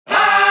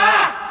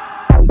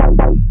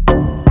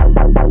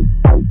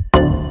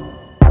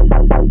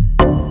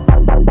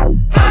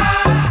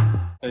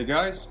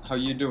guys, how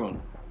you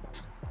doing?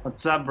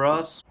 What's up,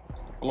 bros?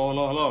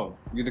 Hello.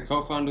 We're the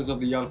co-founders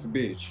of the Alpha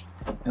Beach.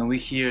 And we're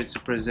here to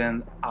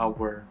present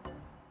our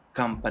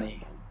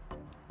company.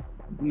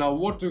 Now,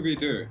 what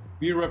do?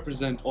 We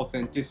represent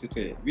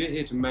authenticity. We're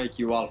here to make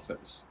you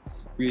alphas.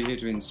 We're here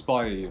to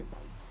inspire you.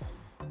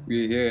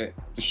 We're here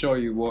to show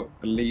you what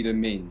a leader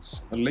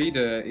means. A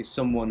leader is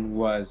someone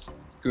who has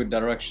good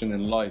direction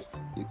in life,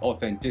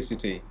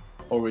 authenticity,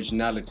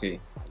 originality,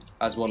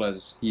 as well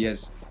as he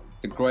has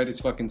the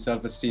greatest fucking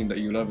self-esteem that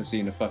you'll ever see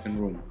in a fucking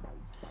room.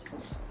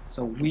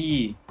 So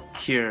we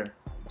here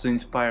to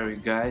inspire you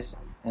guys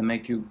and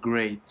make you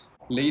great.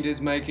 Leaders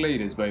make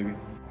leaders, baby.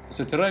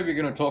 So today we're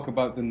going to talk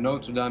about the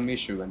Notre Dame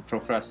issue and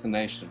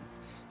procrastination.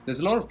 There's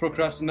a lot of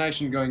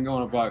procrastination going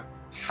on about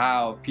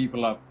how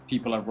people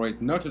have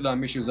raised. Notre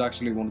Dame issue is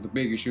actually one of the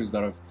big issues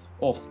that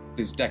of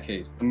this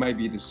decade,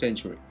 maybe this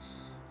century.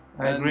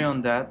 I agree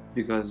on that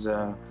because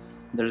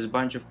there's a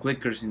bunch of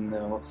clickers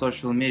in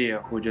social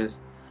media who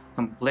just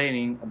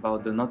complaining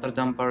about the Notre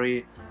Dame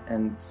Paris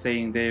and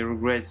saying their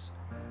regrets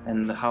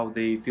and how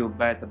they feel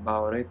bad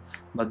about it,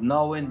 but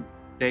no one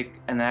take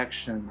an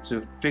action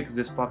to fix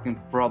this fucking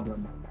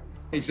problem.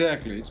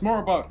 Exactly. It's more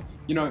about,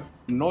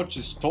 not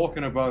just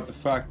talking about the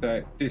fact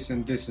that this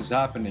and this is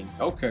happening.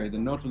 Okay, the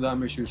Notre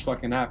Dame issues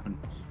fucking happened.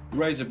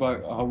 Raise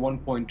about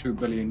 $1.2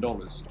 billion.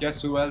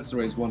 Guess who else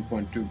raised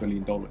 $1.2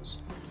 billion?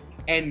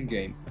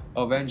 Endgame.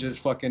 Avengers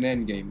fucking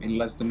Endgame in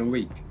less than a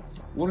week.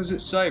 What does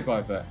it say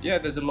about that? Yeah,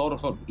 there's a lot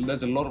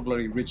of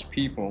bloody rich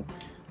people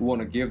who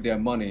want to give their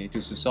money to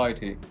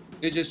society.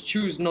 They just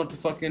choose not to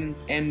fucking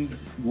end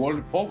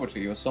world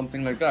poverty or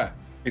something like that.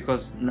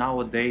 Because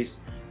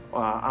nowadays,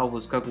 I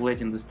was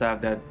calculating the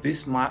stuff that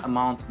this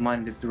amount of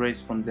money that they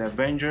raise from the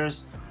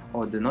Avengers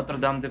or the Notre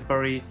Dame de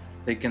Paris,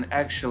 they can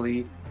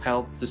actually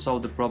help to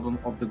solve the problem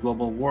of the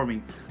global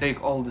warming.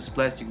 Take all this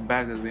plastic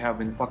bags that we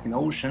have in the fucking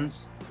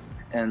oceans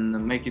and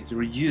make it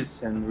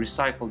reuse and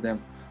recycle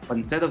them. But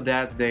instead of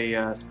that, they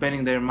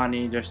spending their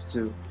money just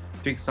to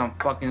fix some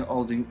fucking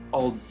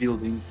old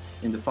building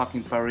in the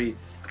fucking Paris.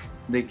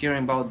 They care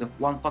about the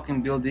one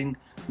fucking building,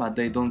 but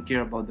they don't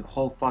care about the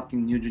whole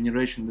fucking new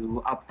generation that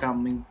will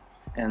upcoming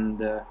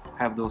and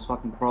have those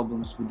fucking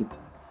problems with the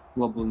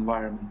global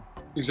environment.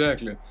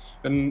 Exactly.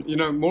 And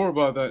more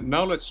about that.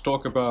 Now let's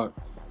talk about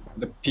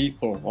the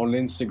people on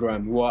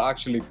Instagram who are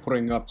actually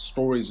putting up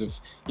stories of,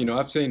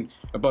 I've seen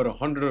about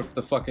 100 of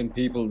the fucking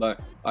people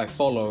that I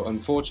follow,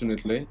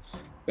 unfortunately,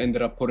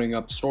 ended up putting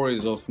up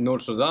stories of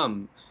Notre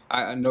Dame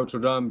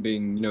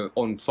being,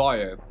 on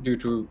fire due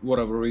to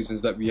whatever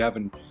reasons that we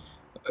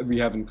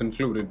haven't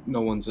concluded.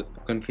 No one's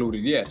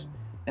concluded yet.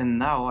 And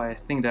now I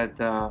think that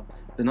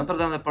the Notre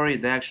Dame de Paris,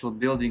 the actual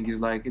building,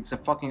 is it's a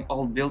fucking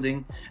old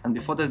building, and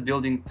before that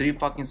building, 3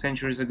 fucking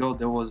centuries ago,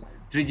 there was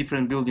 3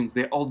 different buildings.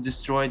 They all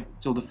destroyed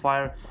till the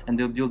fire, and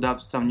they'll build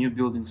up some new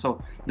buildings.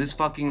 So this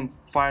fucking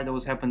fire that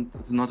was happened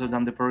to Notre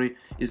Dame de Paris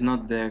is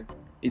not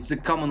it's a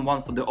common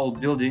one for the old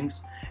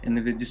buildings, and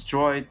if they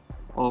destroy it,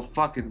 well,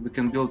 fuck it, we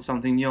can build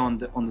something new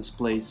on this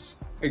place.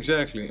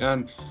 Exactly,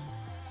 and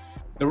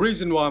the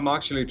reason why we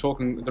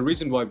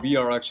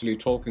are actually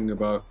talking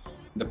about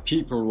the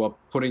people who are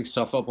putting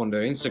stuff up on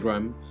their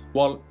Instagram,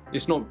 well,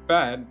 it's not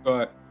bad,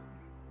 but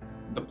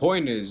the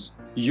point is,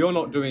 you're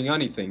not doing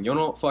anything. You're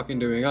not fucking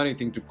doing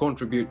anything to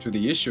contribute to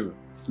the issue.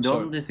 The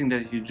only thing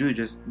that you do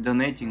just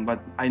donating,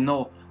 but I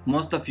know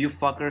most of you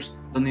fuckers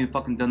don't even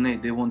fucking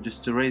donate. They want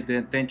just to raise their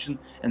attention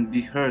and be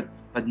heard,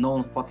 but no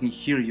one fucking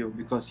hear you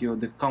because you're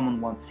the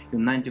common one.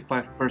 You're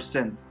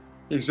 95%.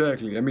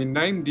 Exactly. I mean,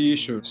 name the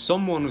issue.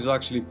 Someone who's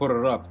actually put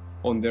it up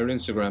on their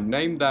Instagram.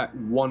 Name that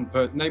one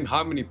name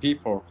how many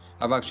people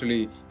have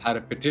actually had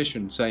a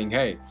petition saying,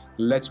 hey,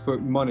 let's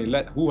put money.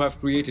 Who have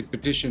created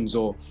petitions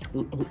or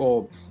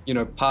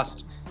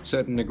passed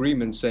certain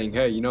agreements saying,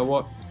 hey, you know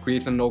what?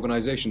 Create an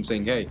organization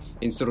saying, hey,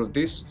 instead of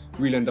this,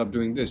 we'll end up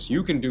doing this.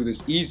 You can do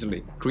this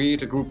easily.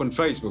 Create a group on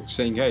Facebook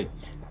saying, hey,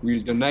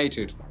 we'll donate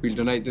it. We'll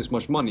donate this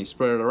much money.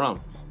 Spread it around.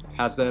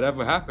 Has that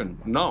ever happened?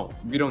 No,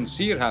 we don't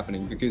see it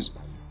happening because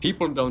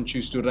people don't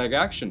choose to take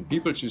action.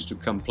 People choose to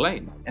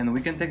complain. And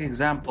we can take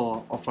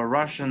example of a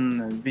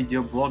Russian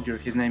video blogger.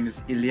 His name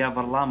is Ilya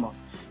Varlamov.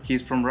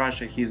 He's from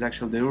Russia. He's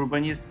actually the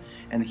urbanist,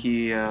 and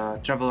he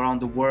traveled around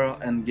the world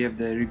and gave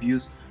the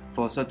reviews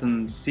for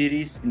certain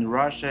cities in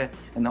Russia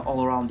and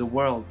all around the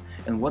world.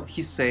 And what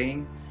he's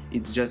saying,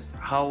 it's just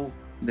how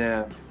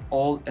the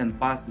old and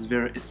past is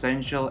very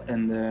essential,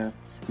 and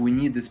we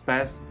need this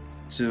past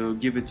to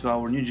give it to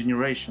our new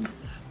generation.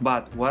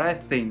 But what I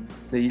think,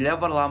 the Ilya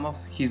Varlamov,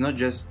 he's not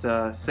just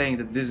saying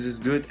that this is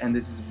good and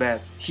this is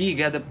bad. He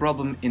got a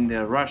problem in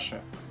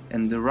Russia.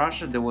 And in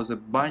Russia, there was a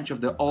bunch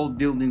of the old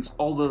buildings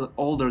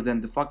older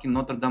than the fucking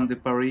Notre Dame de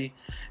Paris.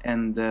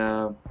 And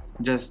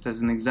just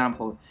as an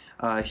example,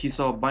 he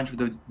saw a bunch of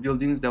the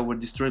buildings that were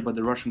destroyed by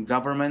the Russian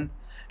government.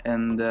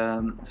 And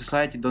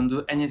society don't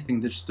do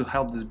anything just to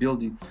help this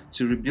building,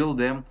 to rebuild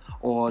them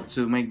or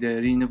to make the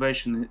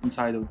renovation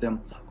inside of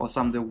them, or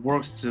some of the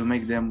works to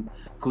make them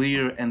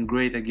clear and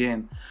great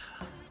again.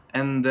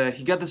 And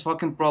he got this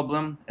fucking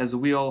problem, as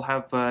we all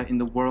have in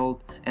the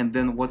world. And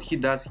then what he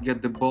does, he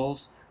got the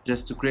balls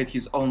just to create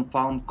his own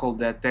fund called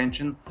the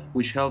Attention,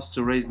 which helps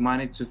to raise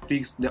money to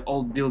fix the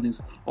old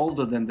buildings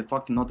older than the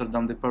fucking Notre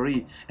Dame de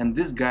Paris. And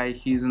this guy,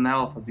 he's an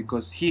alpha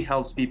because he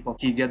helps people.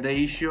 He get the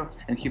issue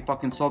and he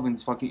fucking solving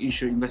this fucking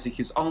issue, investing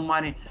his own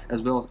money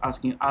as well as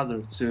asking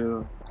others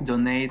to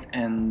donate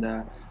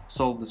and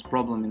solve this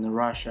problem in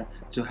Russia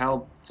to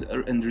help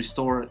and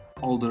restore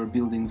older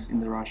buildings in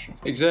Russia.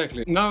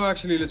 Exactly. Now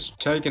actually let's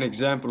take an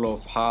example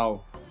of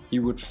how he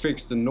would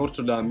fix the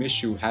Notre Dame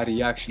issue had it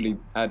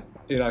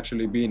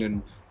actually been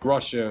in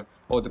Russia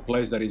or the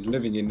place that he's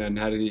living in, and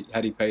had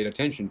he paid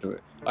attention to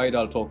it.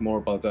 I'll talk more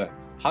about that.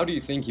 How do you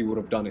think he would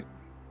have done it?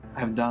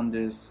 I've done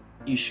this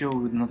issue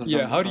with Notre Dame.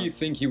 Yeah, how do you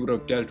think he would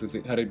have dealt with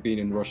it had it been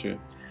in Russia?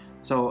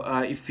 So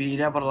if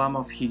Ilya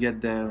Varlamov, he get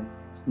the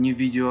new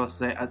video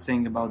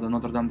saying about the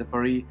Notre Dame de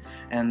Paris,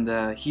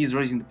 and he's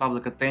raising the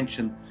public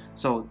attention.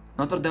 So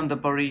Notre Dame de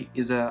Paris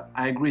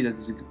I agree that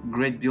it's a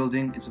great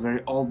building. It's a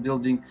very old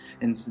building,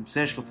 and it's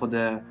essential for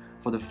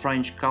the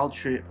French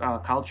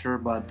culture.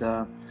 But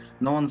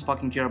no one's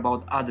fucking care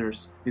about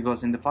others,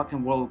 because in the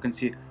fucking world we can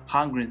see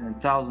hundreds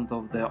and thousands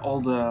of the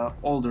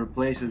older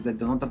places that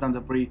the Notre Dame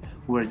de Paris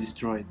were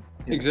destroyed.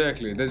 Yeah.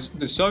 Exactly. There's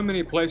so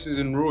many places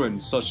in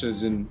ruins, such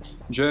as in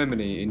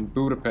Germany, in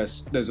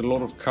Budapest. There's a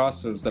lot of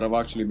castles that have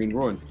actually been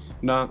ruined.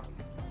 Now,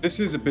 this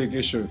is a big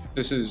issue.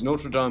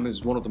 Notre Dame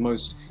is one of the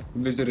most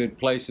visited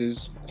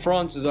places.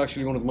 France is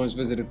actually one of the most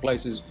visited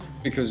places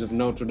because of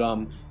Notre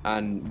Dame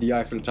and the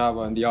Eiffel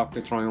Tower and the Arc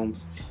de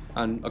Triomphe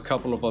and a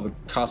couple of other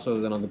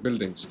castles and other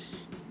buildings.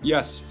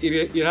 Yes,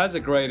 it has a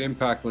great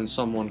impact when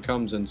someone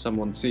comes and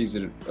someone sees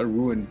a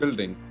ruined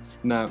building.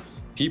 Now,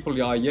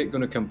 people are yet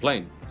going to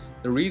complain.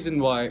 The reason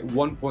why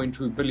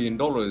 $1.2 billion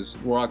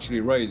were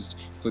actually raised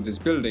for this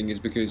building is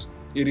because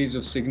it is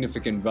of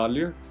significant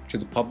value to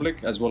the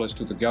public as well as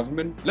to the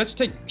government. Let's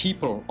take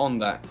people on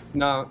that.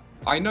 Now,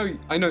 I know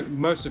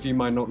most of you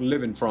might not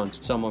live in France.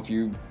 Some of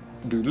you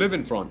do live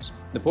in France.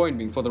 The point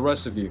being, for the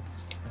rest of you,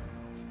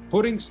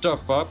 putting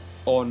stuff up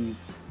on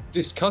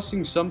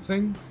discussing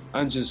something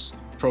and just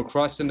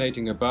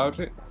procrastinating about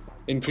it,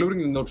 including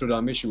the Notre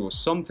Dame issue or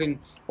something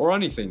or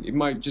anything. It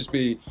might just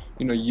be,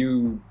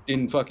 you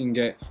didn't fucking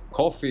get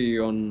coffee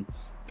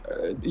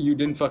you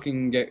didn't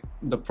fucking get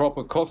the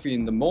proper coffee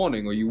in the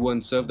morning, or you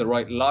weren't served the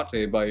right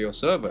latte by your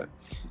server.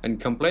 And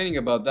complaining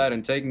about that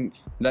and taking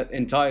that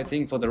entire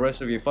thing for the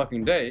rest of your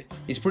fucking day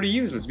is pretty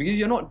useless, because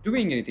you're not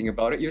doing anything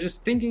about it. You're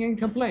just thinking and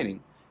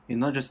complaining. You're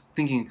not just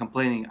thinking and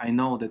complaining. I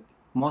know that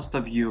most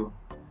of you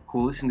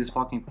who listen to this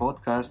fucking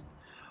podcast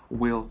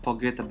will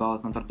forget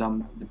about Notre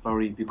Dame de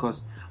Paris,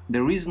 because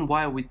the reason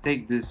why we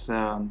take this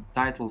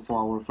title for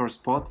our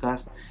first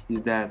podcast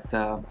is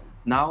that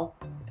now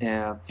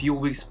a few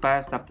weeks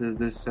passed after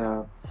this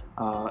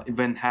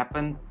event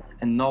happened,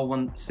 and no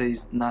one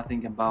says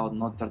nothing about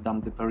Notre Dame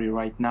de Paris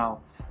right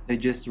now. They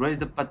just raise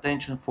the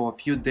attention for a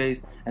few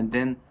days and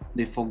then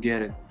they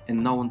forget it,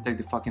 and no one take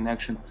the fucking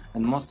action.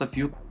 And most of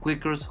you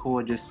clickers who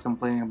are just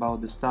complaining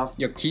about the stuff,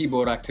 you're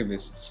keyboard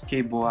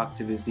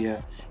activists,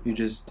 yeah, you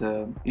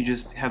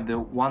just have the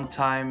one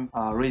time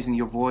raising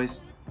your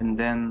voice and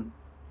then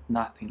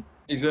nothing.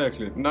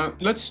 Exactly. Now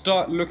let's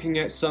start looking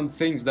at some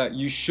things that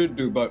you should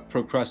do about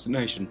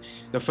procrastination.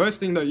 The first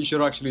thing that you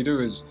should actually do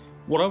is,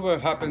 whatever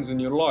happens in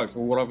your life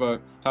or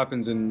whatever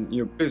happens in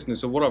your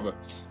business or whatever,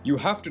 you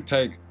have to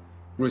take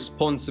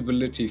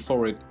responsibility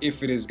for it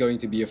if it is going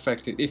to be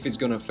affected, if it's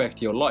going to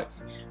affect your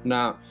life.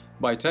 Now,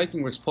 by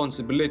taking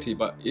responsibility,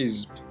 but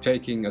is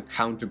taking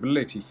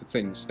accountability for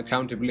things.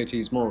 Accountability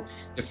is more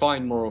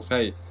defined more of,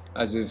 hey,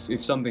 as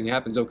if something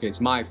happens, okay,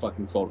 it's my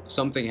fucking fault.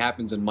 Something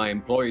happens and my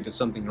employee does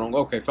something wrong,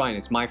 okay, fine,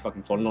 it's my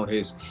fucking fault, not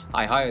his.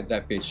 I hired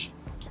that bitch.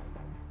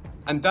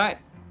 And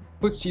that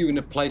puts you in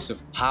a place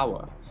of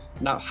power.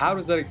 Now, how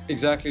does that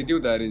exactly do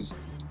that is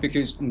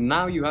because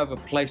now you have a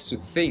place to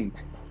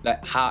think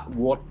that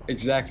what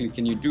exactly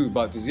can you do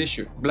about this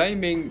issue.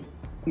 Blaming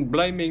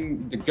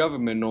the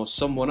government or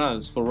someone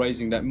else for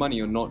raising that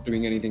money or not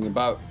doing anything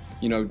about,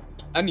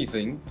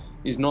 anything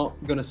is not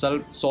going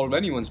to solve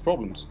anyone's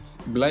problems.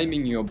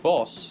 Blaming your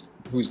boss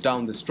who's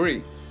down the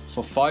street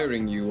for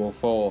firing you or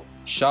for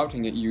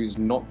shouting at you is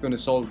not going to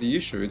solve the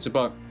issue. It's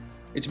about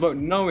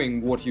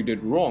knowing what you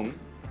did wrong.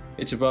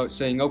 It's about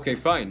saying, okay,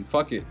 fine,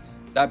 fuck it.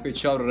 That bitch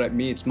shouted at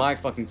me, it's my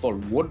fucking fault.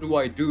 What do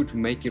I do to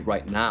make it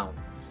right now?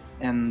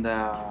 And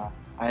I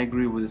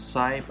agree with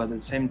Sai, but at the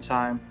same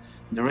time,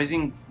 the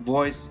raising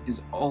voice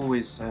is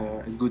always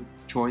a good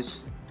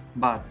choice.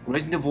 But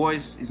raising the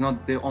voice is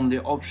not the only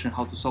option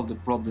how to solve the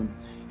problem.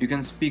 You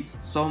can speak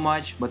so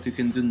much, but you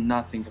can do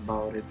nothing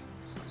about it.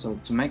 So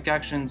to make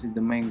actions is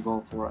the main goal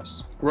for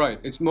us. Right,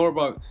 it's more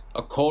about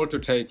a call to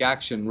take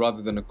action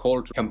rather than a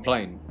call to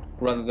complain,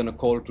 rather than a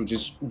call to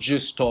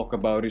just talk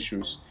about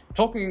issues.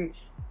 Talking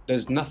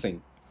does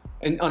nothing.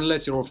 And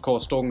unless you're, of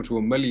course, talking to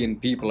 1 million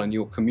people and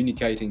you're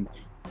communicating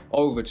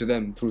over to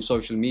them through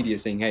social media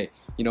saying, hey,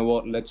 you know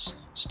what, let's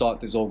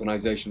start this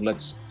organization,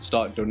 let's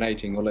start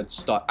donating, or let's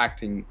start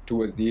acting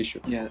towards the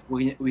issue. Yeah,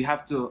 we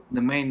have to,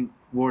 the main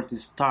word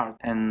is start,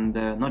 and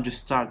not just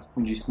start.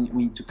 We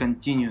need to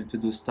continue to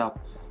do stuff,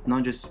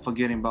 not just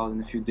forgetting about it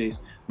in a few days.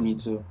 We need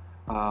to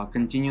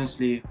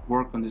continuously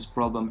work on this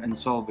problem and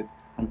solve it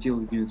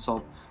until it gets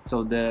solved.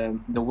 So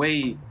the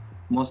way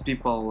most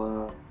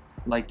people,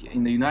 like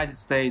in the United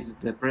States,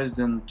 the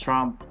President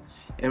Trump,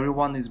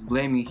 everyone is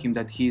blaming him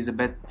that he is a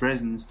bad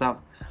president and stuff.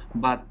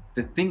 But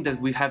the thing that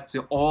we have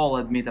to all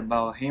admit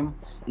about him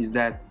is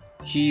that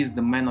he is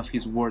the man of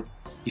his word.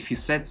 If he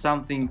said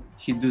something,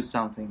 he do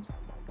something.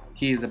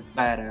 He is a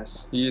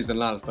badass. He is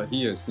an alpha.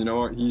 He is. You know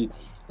what?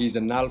 He's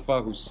an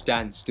alpha who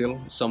stands still.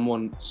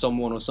 Someone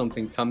or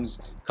something comes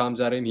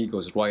at him, he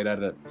goes right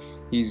at it.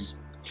 He's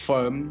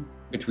firm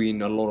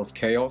between a lot of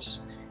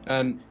chaos,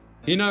 and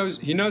he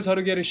knows how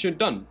to get his shit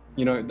done.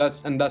 You know,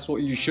 that's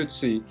what you should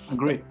see.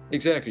 Agree.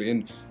 Exactly.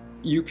 And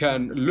you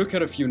can look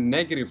at a few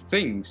negative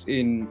things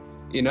in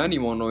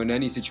anyone or in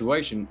any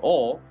situation,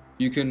 or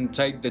you can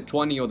take the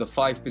 20 or the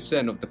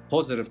 5% of the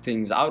positive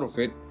things out of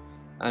it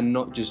and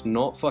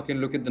not fucking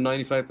look at the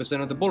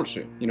 95% of the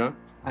bullshit, you know?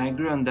 I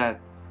agree on that.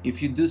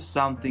 If you do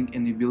something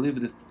and you believe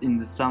in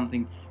the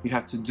something, you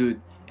have to do it,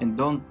 and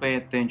don't pay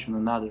attention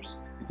on others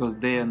because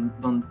they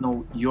don't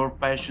know your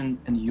passion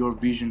and your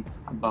vision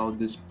about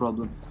this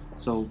problem.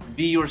 So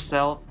be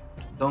yourself,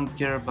 don't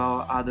care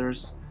about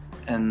others,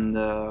 and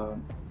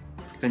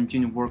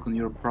continue work on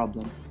your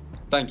problem.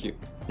 Thank you.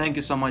 Thank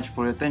you so much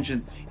for your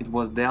attention. It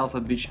was the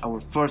Alpha Beach, our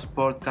first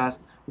podcast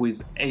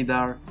with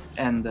Adar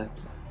and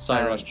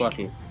Cyrus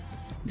Battle.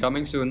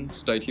 Coming soon,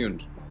 stay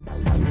tuned.